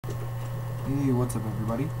Hey, what's up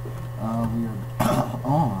everybody? We are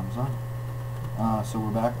oh, I'm sorry. So we're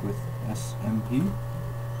back with SMP.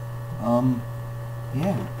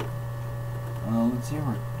 Yeah. Let's see how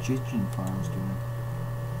our chicken farm's doing.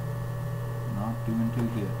 Not doing too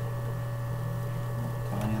good.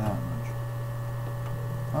 I'll tell you that much.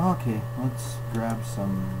 Okay, let's grab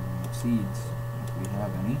some seeds if we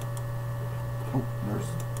have any. Oh, there's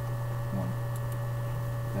one.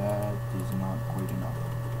 That is not quite enough.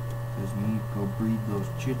 Says we need to go breed those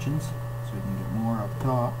chickens so we can get more up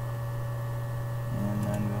top, and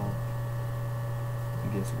then we'll, I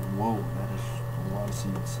guess, whoa, that is a lot of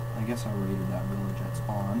seeds. I guess I raided that village at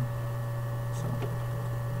spawn, so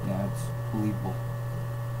yeah, it's believable.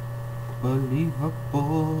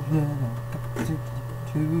 Believable that I got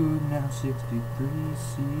 62, now 63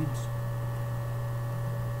 seeds.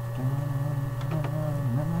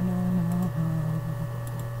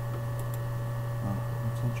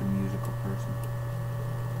 Such a musical person.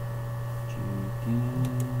 Chicken,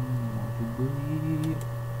 want to breed.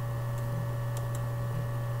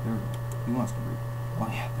 There we go. He wants to breed. Oh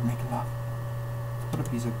yeah, they're making love. Let's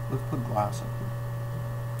put glass up here.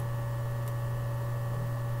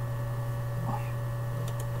 Oh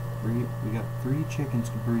yeah. We got 3 chickens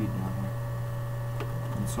to breed down here.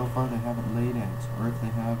 And so far they haven't laid eggs. Or if they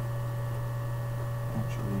have,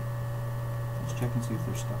 actually, let's check and see if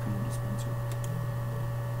they're stuck in the dispenser.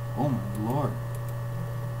 Oh my lord.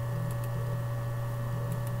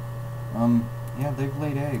 Yeah, they've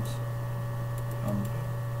laid eggs.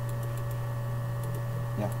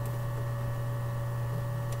 Yeah.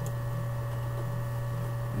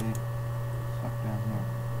 They stuck down here.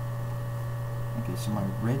 Okay, so my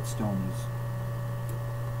redstone is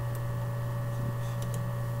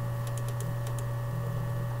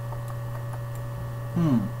 6.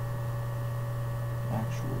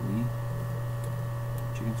 Actually,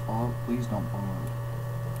 chickens fall out. Please don't fall out.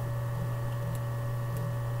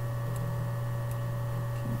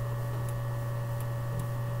 Okay.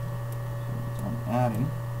 So I'm adding.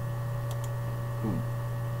 Boom.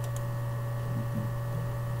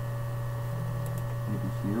 Maybe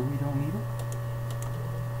here we don't need it.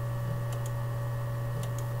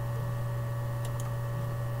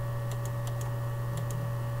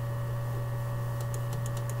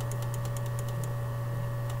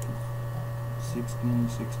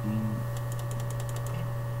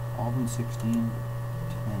 All of them 16, 10,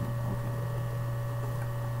 okay.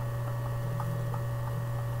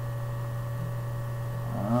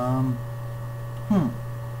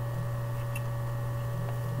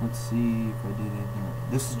 Let's see if I did anything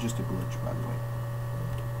right. This is just a glitch, by the way.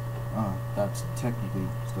 That's technically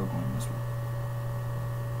still going this way.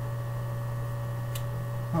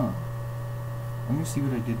 Let me see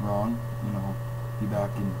what I did wrong, and I'll be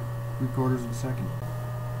back in 3/4 of a second.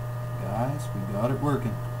 Guys, we got it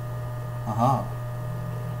working. Aha!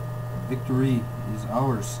 Victory is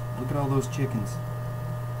ours. Look at all those chickens.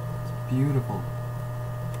 It's beautiful.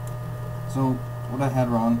 So, what I had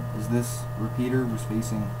wrong is this repeater was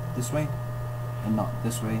facing this way and not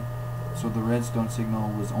this way. So the redstone signal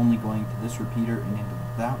was only going to this repeater and into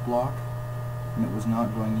that block, and it was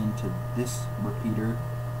not going into this repeater,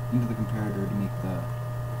 into the comparator to make the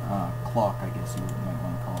clock, I guess you might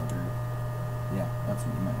want to call it, or yeah, that's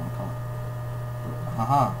what you might want to call it. But,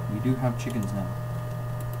 haha, we do have chickens now.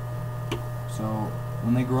 So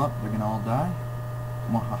when they grow up, they're gonna all die.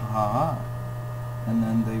 Mwahaha, and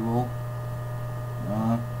then they will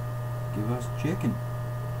give us chicken.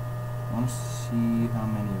 I want to see how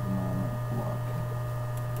many of them are on that block.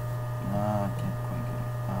 I can't quite get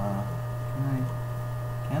it.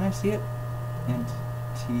 Can I see it? Int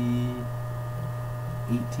T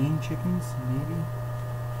 18 chickens, maybe?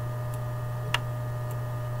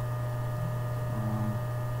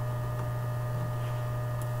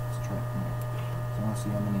 Let's try it from there. So I want to see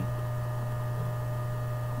how many.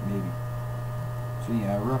 Maybe. So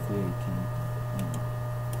yeah, roughly 18.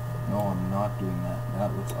 No, I'm not doing that.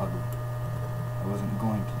 That looks ugly. I wasn't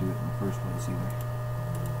going to do it in the first place either.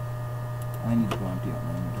 I need to go empty out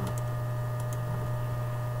my inventory.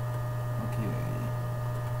 Okay.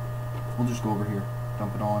 We'll just go over here,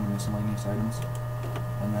 dump it all into miscellaneous items,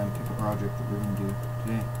 and then pick a project that we're going to do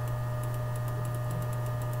today.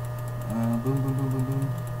 Boom, boom, boom, boom, boom.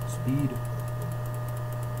 Speed.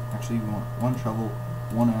 Actually, we want 1 shovel,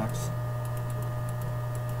 1 axe.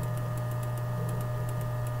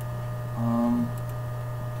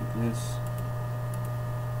 Take this.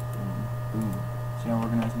 Boom. See how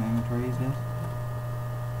organized my inventory is, guys?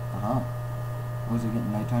 Was it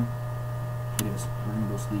getting nighttime? It is. We're gonna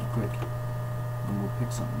go sleep quick, and we'll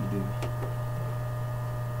pick something to do.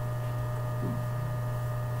 Boom.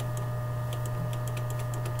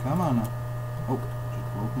 Come on now. Oh, just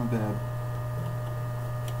broke my bed.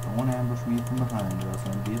 Don't want to ambush me from behind, or else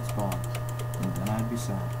I'd be at spawn. And then I'd be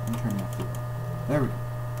sad. I'm turning that through. There we go.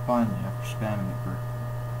 Finally, after spamming it for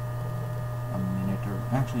a minute, or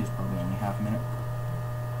actually it's probably only half a minute.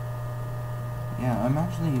 Yeah, I'm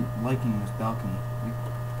actually liking this balcony.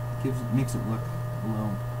 It makes it look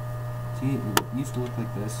alone. See, it used to look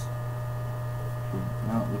like this.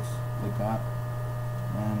 Now it looks like that.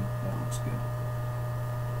 And that looks good.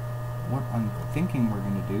 What I'm thinking we're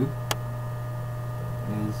going to do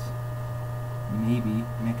is maybe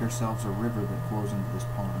make ourselves a river that flows into this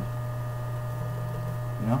pond.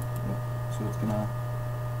 You know? Yeah. So it's gonna...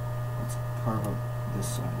 Let's carve up this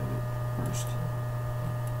side of it first.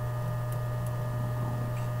 Go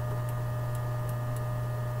like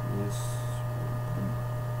this.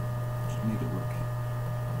 Just make it look a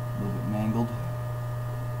little bit mangled.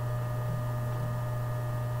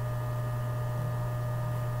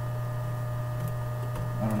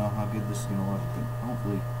 I don't know how good this is going to look, but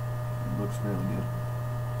hopefully it looks fairly good.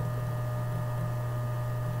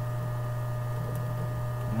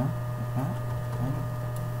 Yeah, like that, kind of.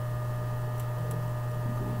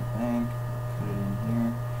 Go to the bank, put it in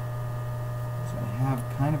here. So I have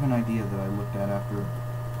kind of an idea that I looked at after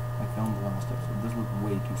I filmed the last episode. This looked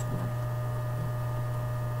way too square.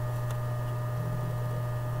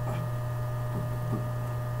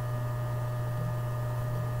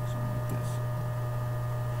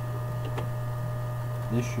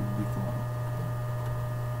 This should be fun.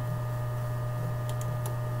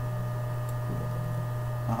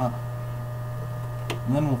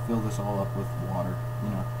 And then we'll fill this all up with water,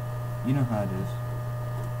 you know how it is.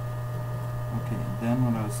 Okay, then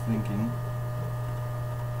what I was thinking,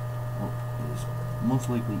 is most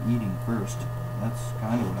likely eating first. That's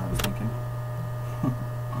kind of what I was thinking.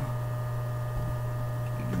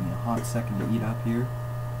 Give me a hot second to eat up here.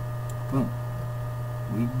 Boom.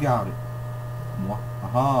 We got it.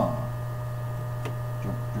 Aha!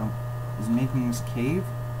 Jump, jump. Is making this cave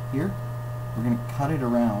here. We're going to cut it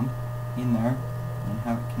around in there and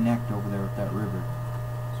have it connect over there with that river.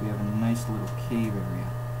 So we have a nice little cave area.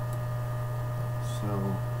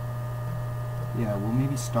 So, yeah, we'll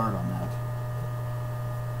maybe start on that.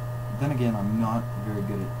 Then again, I'm not very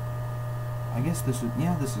good at... I guess this would,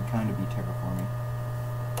 yeah, this would kind of be terraforming.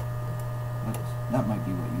 That might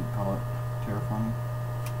be what you'd call it. Terraforming.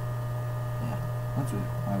 Yeah, that's what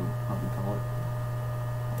I would probably call it.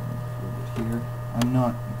 A little bit here. I'm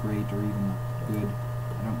not great or even good.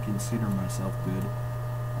 I don't consider myself good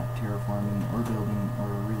at terraforming or building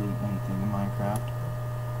or really anything in Minecraft.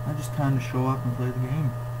 I just kind of show up and play the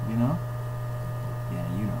game, you know? Yeah,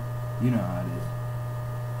 you know. You know how it is.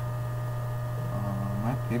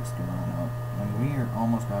 My pick's gonna run out. And we are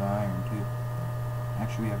almost out of iron, too.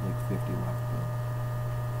 Actually, we have like 50 left, but...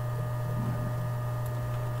 whatever.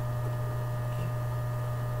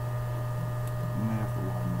 We might have to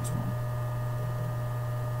widen this one.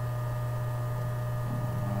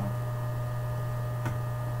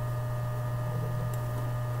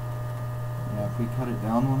 Yeah, if we cut it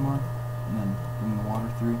down one more, and then bring the water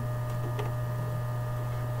through.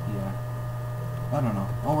 Yeah. I don't know.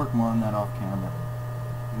 I'll work more on that off camera.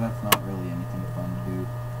 That's not really anything fun to do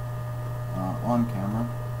on camera,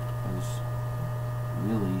 because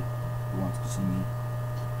really, who wants to see me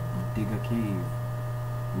dig a cave?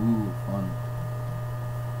 Ooh, fun.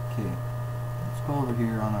 Okay, let's go over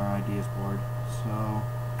here on our ideas board. So,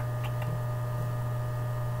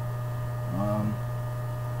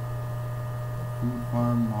 food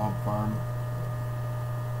farm, mob farm.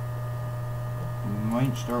 We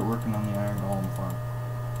might start working on the iron golem farm.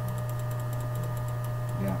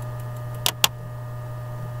 Yeah.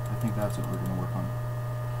 I think that's what we're going to work on.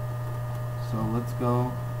 So let's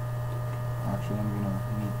go. Actually, I'm going to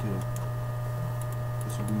need to...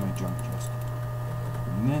 This will be my junk chest.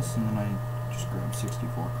 Bring this, and then I just grab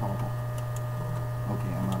 64 cobble.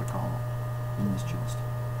 Okay, I'm out of cobble in this chest.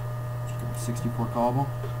 Just grab 64 cobble.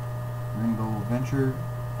 We're going to go venture,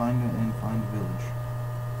 find it, and find a village.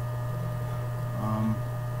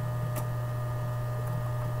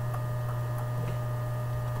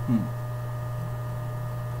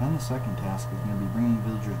 Then the second task is going to be bringing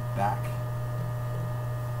villagers back.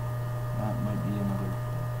 That might be another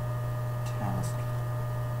task.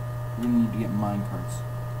 We're going to need to get minecarts.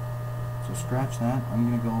 So scratch that. I'm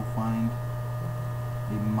going to go find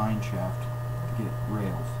a mine shaft to get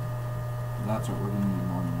rails. That's what we're going to need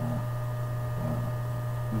more than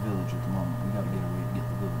the village at the moment. We got to get a way to get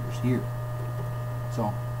the villagers here.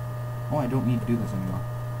 So, oh, I don't need to do this anymore.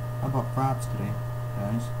 How about fraps today,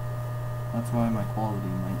 guys? That's why my quality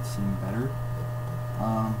might seem better.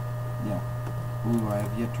 Yeah. Ooh, I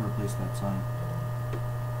have yet to replace that sign.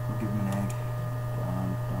 We'll give him an egg.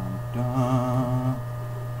 Dun dun dun.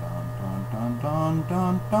 Dun dun dun dun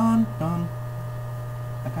dun dun dun.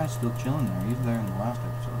 That guy's still chilling there. He was there in the last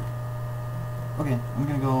episode. Okay, I'm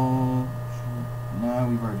gonna go... Nah,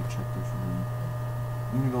 we've already checked this ravine.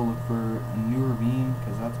 I'm gonna go look for a new ravine,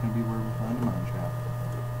 because that's gonna be where we find a mine shaft.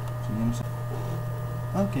 See you in a sec.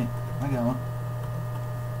 Okay, I got one.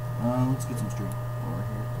 Let's get some string over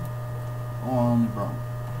here. Oh, I only brought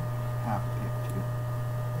half a pick, too.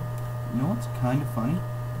 You know what's kind of funny?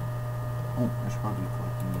 Oh, I should probably be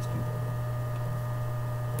collecting these two.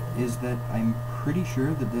 Is that I'm pretty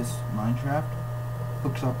sure that this mine shaft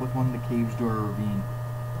hooks up with one of the caves to our ravine.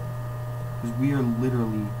 Because we are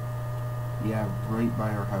literally, yeah, right by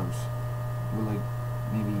our house. We're like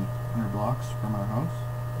maybe 100 blocks from our house.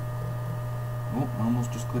 Oh, I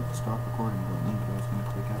almost just clicked the stop recording button, but I was going to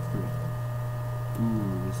click F3.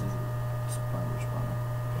 Ooh, this is a spider spawner.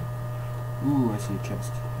 Ooh, I see a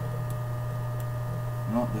chest.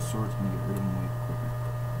 You know what, this sword's going to get rid of him way quicker.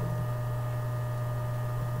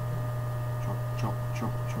 Chop, chop,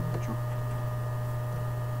 chop, chop, chop.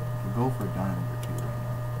 I could go for a diamond or two right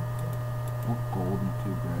now. Or gold and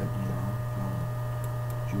 2 bread, you know, if you want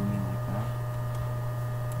to Jew me like that.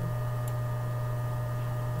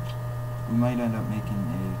 We might end up making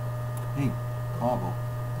a... Hey, cobble.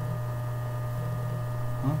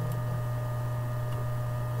 Huh?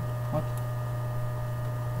 What?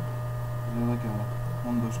 Is there like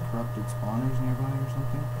one of those corrupted spawners nearby or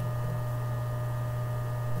something?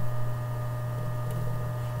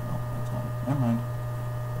 No, that's not it. Never mind.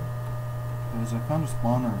 Because I found a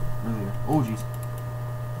spawner earlier. Oh, jeez.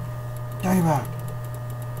 Die back!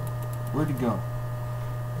 Where'd he go?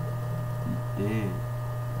 He dead.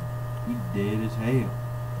 He dead as hell.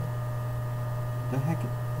 The heck?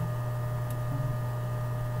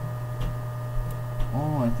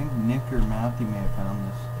 Oh, I think Nick or Matthew may have found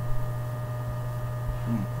this.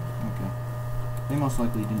 Okay. They most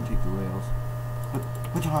likely didn't take the rails. But,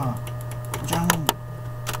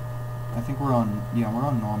 I think we're on, yeah, we're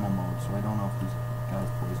on normal mode, so I don't know if these guys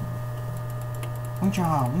poison me.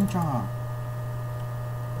 Wincha!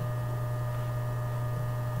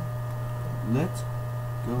 Let's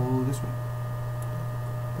go this way.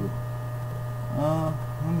 Good.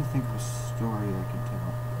 Let me think of a story I could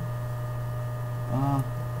tell. I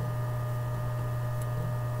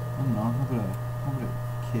don't know, how about a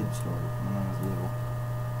kid story when I was little?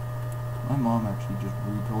 My mom actually just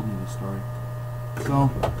retold me this story. So,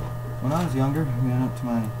 when I was younger, we went up to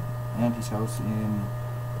my auntie's house in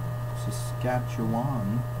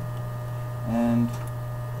Saskatchewan, and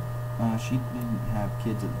she didn't have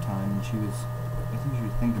kids at the time, and I think she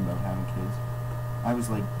was thinking about having kids. I was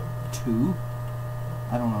like 2,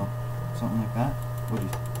 I don't know, something like that. Oh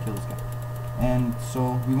geez, kill this guy. And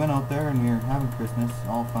so we went out there and we were having Christmas,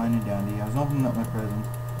 all fine and dandy. I was opening up my presents,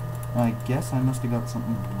 and I guess I must have got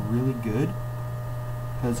something really good,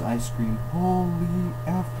 because I screamed, "Holy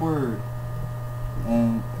F word!"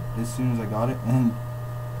 And as soon as I got it, and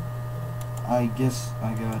I guess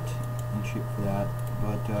I got in shit for that,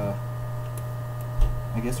 but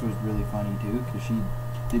I guess it was really funny too, because she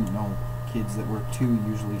didn't know kids that were 2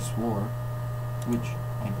 usually swore, which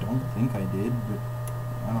I don't think I did, but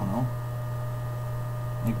I don't know.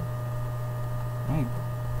 Like, my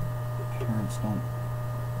parents don't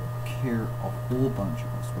care a whole bunch if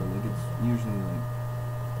I swear. Like, it's usually like,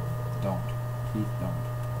 don't. Keith, don't.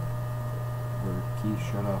 Or Keith,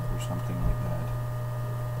 shut up, or something like that.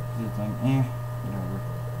 'Cause it's like, whatever.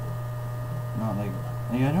 Not like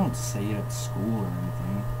I don't say it at school or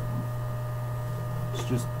anything. It's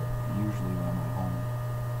just usually when I'm at home.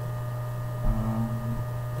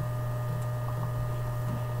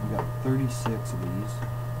 We got 36 of these,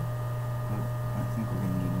 but I think we're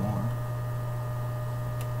gonna need more.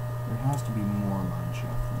 There has to be more mine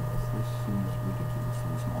shaft than this. This seems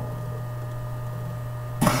ridiculously small.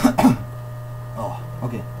 Oh,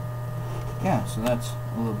 okay. Yeah, so that's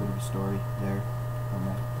a little bit of a story there from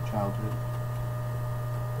my childhood.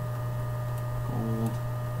 Gold.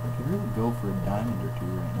 I could really go for a diamond or 2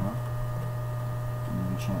 right now. An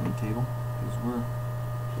enchantment table, because we're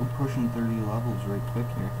pushing 30 levels right quick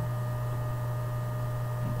here.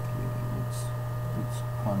 Okay, let's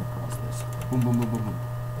climb across this. Boom, boom, boom, boom, boom.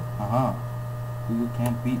 Haha. Who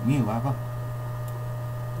can't beat me, lava?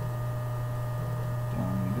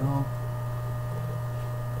 Down we go.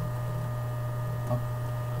 Up.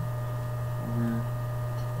 Over.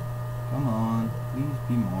 Come on, please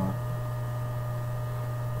be more.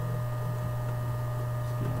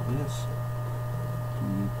 Scale this.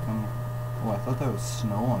 Come. Oh, I thought that was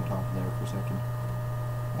snow on top of there for a second.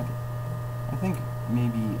 Okay. I think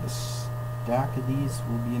maybe a stack of these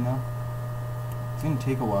will be enough. It's going to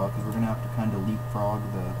take a while because we're going to have to kind of leapfrog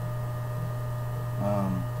the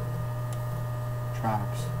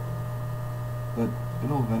tracks. But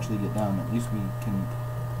it'll eventually get done. At least we can,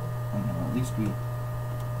 I don't know, at least we,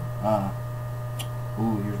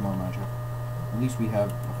 ooh, here's more magic. At least we have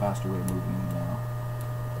a faster way of moving now.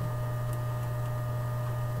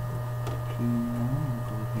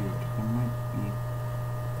 Go here. There might be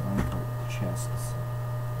minecart chests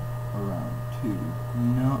around too.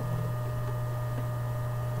 No.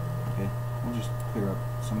 Okay, we'll just clear up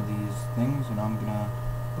some of these things, and I'm gonna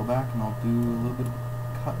go back and I'll do a little bit of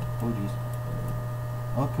cut. Oh jeez.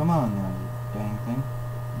 Oh, come on now, you dang thing.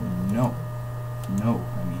 No. No,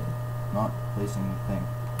 I mean, not placing the thing.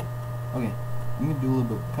 Okay, I'm going to do a little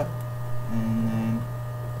bit of cut, and then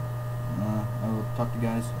I will talk to you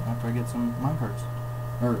guys after I get some minecarts.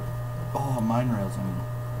 Or, oh, mine rails, I mean.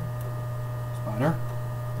 Spider,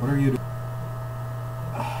 what are you doing?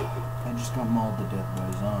 I just got mauled to death by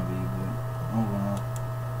a zombie, but, oh well.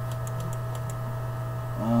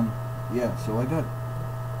 Yeah, so I got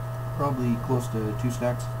probably close to 2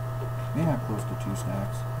 stacks. Yeah, close to 2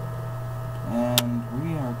 stacks. And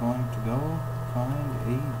we are going to go find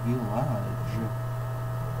a village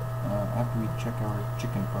after we check our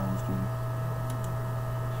chicken farms doing.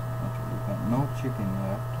 Okay, we've got no chicken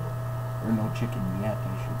left, or no chicken yet,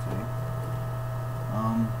 I should say.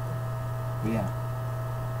 But yeah,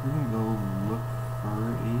 we're gonna go look for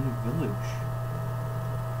a village.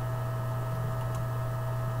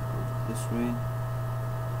 Go this way.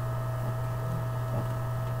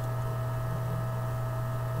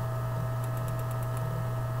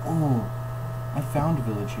 Oh, I found a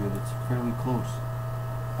village here that's fairly close.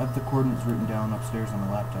 I have the coordinates written down upstairs on my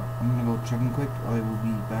laptop. I'm gonna go check them quick. I will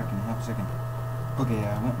be back in half a second. Okay,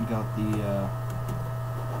 I went and got the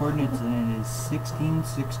coordinates, and it is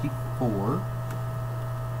 1664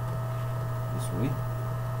 this way,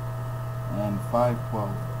 and 512,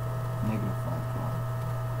 negative 512.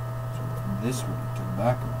 So this way to the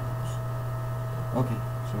back of the house. Okay,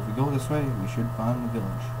 so if we go this way, we should find the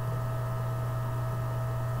village.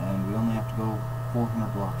 And we only have to go 400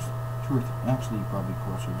 blocks. Actually, probably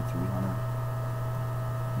closer to 300.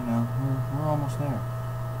 You know, we're almost there.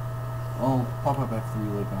 I'll pop up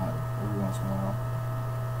F3 like that every once in a while,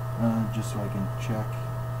 just so I can check.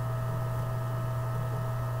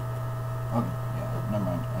 Okay, yeah, never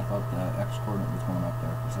mind. I thought the X coordinate was going up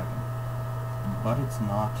there for a second, but it's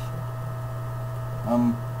not.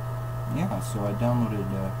 Yeah. So I downloaded.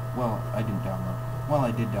 Well, I didn't download. Well,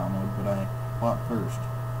 I did download, but I bought first.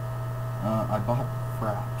 I bought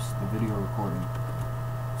Fraps, the video recording.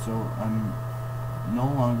 So I'm no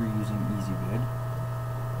longer using EasyVid,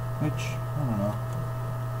 which, I don't know.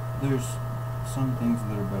 There's some things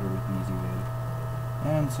that are better with EasyVid,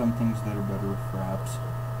 and some things that are better with Fraps.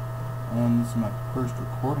 And this is my first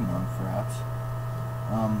recording on Fraps.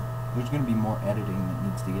 There's going to be more editing that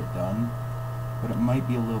needs to get done, but it might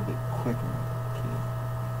be a little bit quicker. Okay.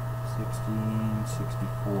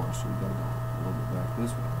 1664, so we gotta go a little bit back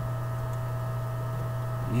this way.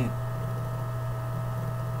 Yeah.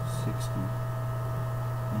 60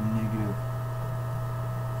 and negative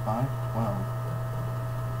 512.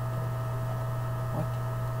 What?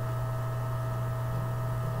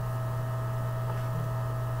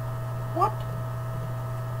 What?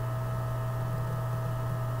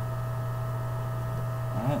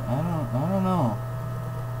 I don't know.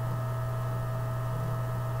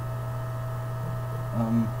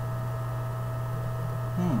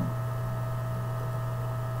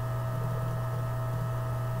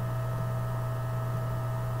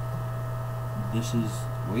 This is,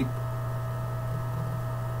 wait.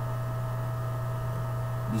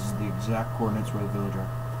 This is the exact coordinates where the village are.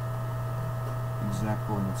 Exact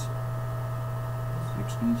coordinates.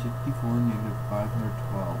 1664, negative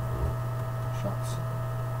 512. Shucks.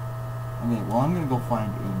 Okay, well I'm gonna go find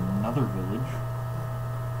another village,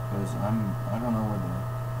 because I don't know where the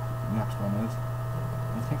next one is.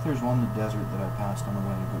 I think there's one in the desert that I passed on the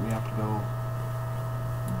way, but we have to go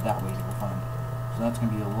that way to go find it. So that's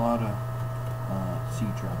gonna be a lot of sea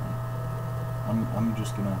traveling. I'm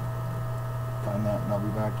just gonna find that, and I'll be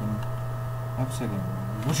back in half a second.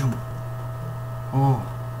 Oh,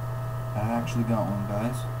 I actually got one,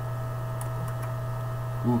 guys.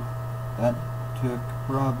 Ooh, that took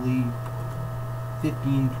probably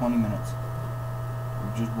 15-20 minutes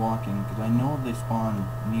of just walking, because I know they spawn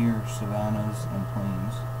near savannas and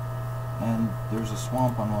plains, and there's a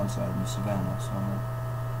swamp on one side and a savanna, so I'm like,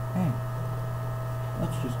 hey,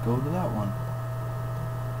 let's just go to that one.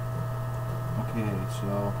 Okay,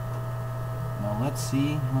 so now let's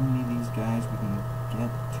see how many of these guys we can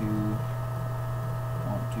get to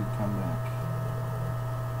want to come back.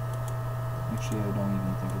 Actually, I don't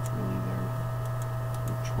even think it's really their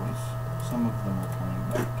choice. Some of them are coming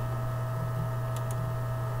back.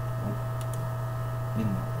 Oh, in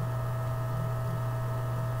there.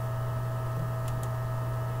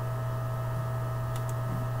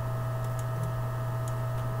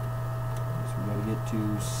 So we gotta get to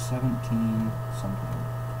 17 something.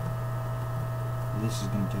 This is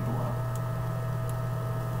gonna take a while.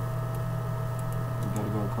 We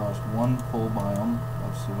gotta go across one full biome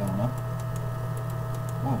of savanna.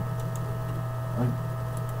 Whoa. Alright.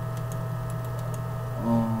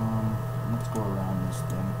 Let's go around this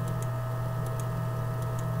thing.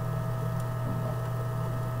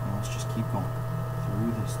 Now let's just keep going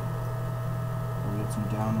through this thing. We'll get some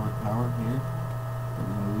downward power here, but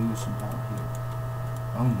we're gonna lose some power here.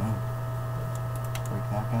 Oh no. Break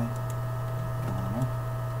that guy. Come on up.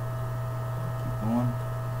 Keep going.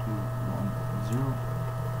 2, 1, 0.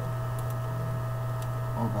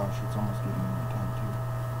 Oh gosh, it's almost getting in my time too.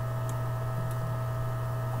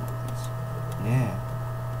 Yeah.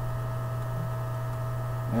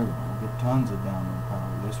 There we go. We'll get tons of downward power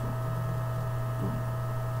this way. Boom.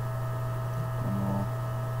 And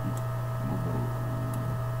we'll go.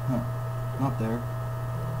 Huh. Not there.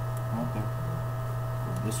 Not there.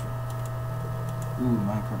 Go this way. Ooh,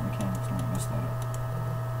 minecart mechanics might mess that up.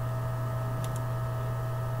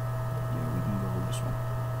 Yeah, we can go this way.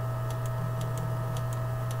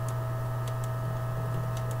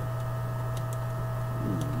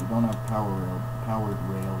 Ooh, we don't have powered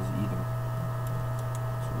rails either.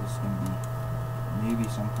 So this is going to be, maybe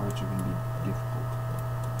some parts are going to be difficult.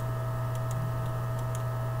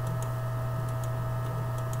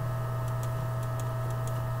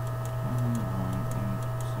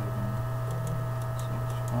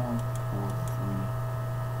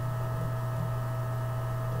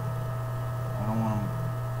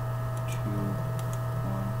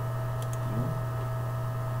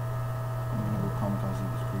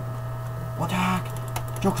 Attack!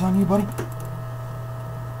 Joke's on you, buddy!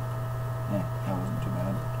 Yeah, that wasn't too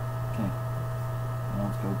bad. Okay. Now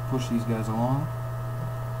let's go push these guys along.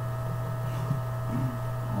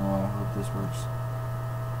 Oh, I hope this works.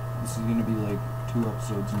 This is gonna be like 2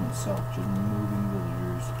 episodes in itself, just moving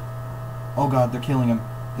villagers. Oh god, they're killing him.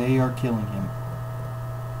 They are killing him.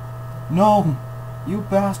 No! You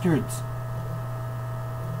bastards!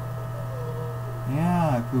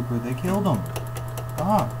 Yeah, Cooper, they killed him.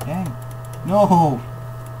 Ah, dang. No!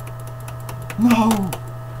 No!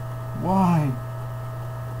 Why?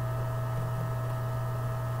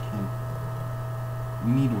 Okay.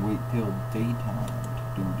 We need to wait till daytime to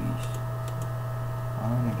do these.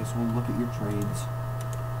 Alright, I guess we'll look at your trades.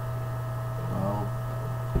 Well,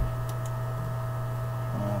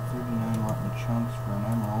 39 rotten chunks for an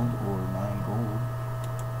emerald or 9 gold.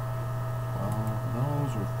 Well,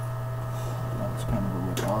 those are... That's kind of a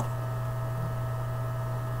rip-off.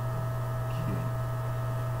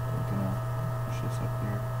 Up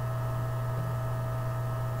here.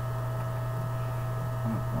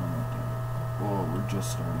 Oh, we're just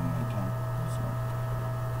starting nighttime, so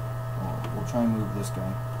we'll try and move this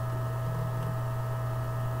guy.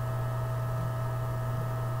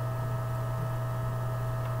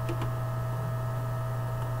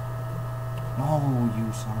 No, you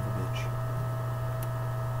son of a bitch.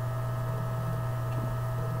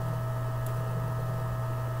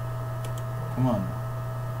 Come on.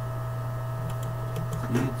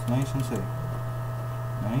 It's nice and safe.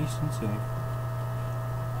 Nice and safe.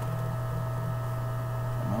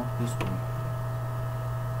 Come out this way.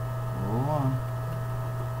 Go on.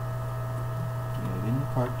 Get in the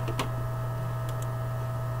cart.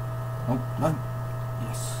 Oh, no.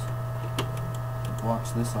 Yes. It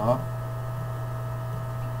blocks this off.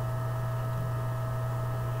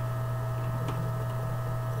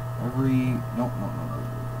 No.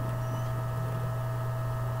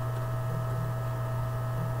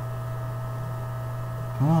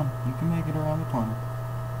 Come on, you can make it around the corner.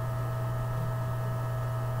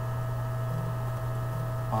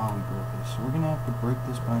 Ah, we broke this. So we're gonna have to break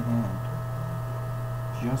this by hand.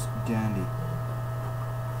 Just dandy.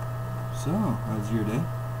 So, how's your day?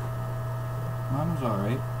 Mine was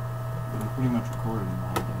alright. But I'm pretty much recording the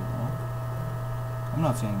whole day long. I'm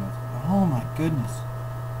not saying that. Oh my goodness.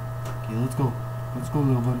 Okay, let's go. Let's go,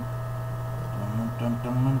 little buddy. Dun dun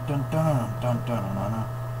dun dun dun dun dun dun dun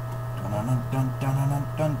dun.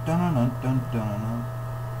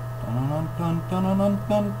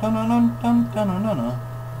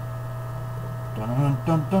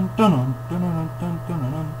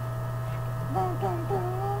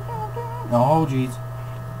 Oh jeez.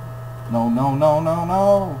 No, no, no, no,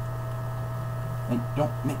 no! Hey,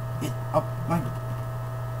 don't make it up my...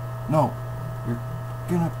 No! You're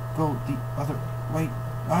gonna go the other way.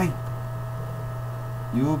 Aye!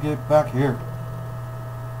 You get back here.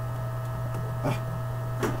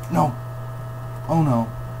 No! Oh no.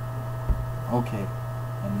 Okay.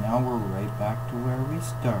 And now we're right back to where we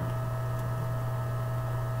started.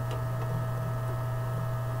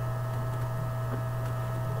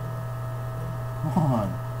 Come on.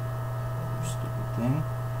 You stupid thing.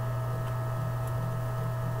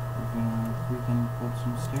 We're gonna freaking put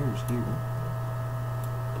some stairs here.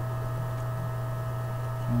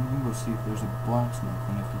 So I'm gonna go see if there's a blacksmith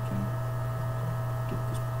and if he can get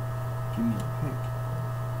this. Give me a pick.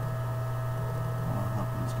 I'll help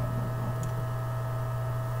this guy out.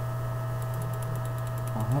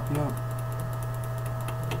 I'll help you out.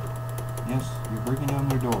 Yes, you're breaking down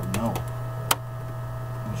their door. No.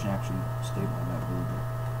 I should actually stay by that villager.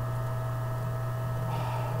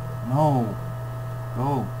 No!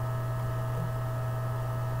 Go!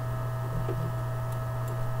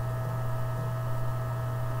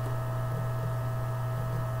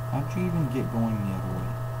 How'd you even get going the other way?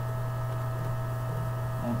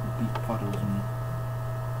 That befuddles me.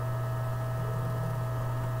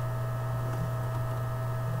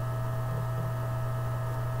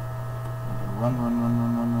 Run, run, run,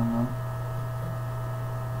 run, run, run, run.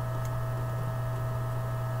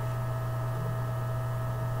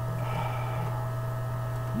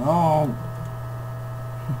 No!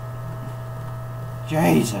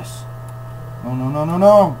 Jesus! No, no, no, no,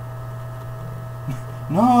 no!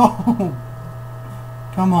 No!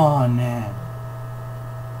 Come on, man.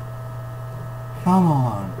 Come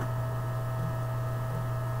on.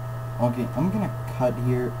 Okay, I'm gonna cut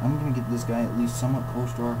here. I'm gonna get this guy at least somewhat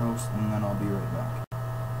close to our house, and then I'll be right back.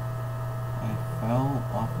 I fell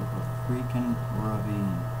off of a freaking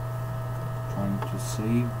ravine trying to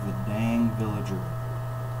save the dang villager.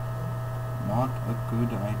 Not a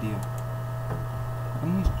good idea. How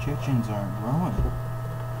come these chickens aren't growing?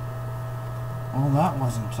 Well, that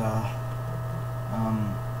wasn't,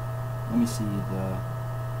 let me see, the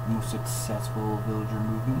most successful villager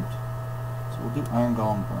movement. So we'll do iron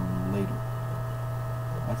golem farming later.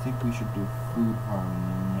 I think we should do food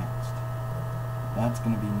farming next. That's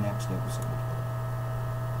gonna be next episode.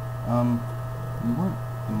 We weren't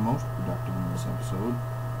the most productive in this episode,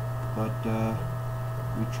 but,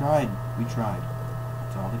 we tried.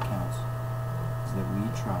 That's all that counts, is that we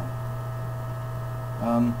tried.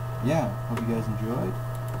 Yeah, hope you guys enjoyed.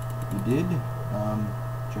 If you did,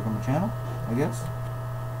 check out my channel, I guess.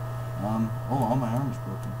 Oh, all my armor's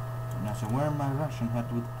broken. And now I'm wearing my Russian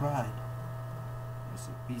hat with pride. I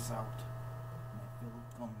say peace out.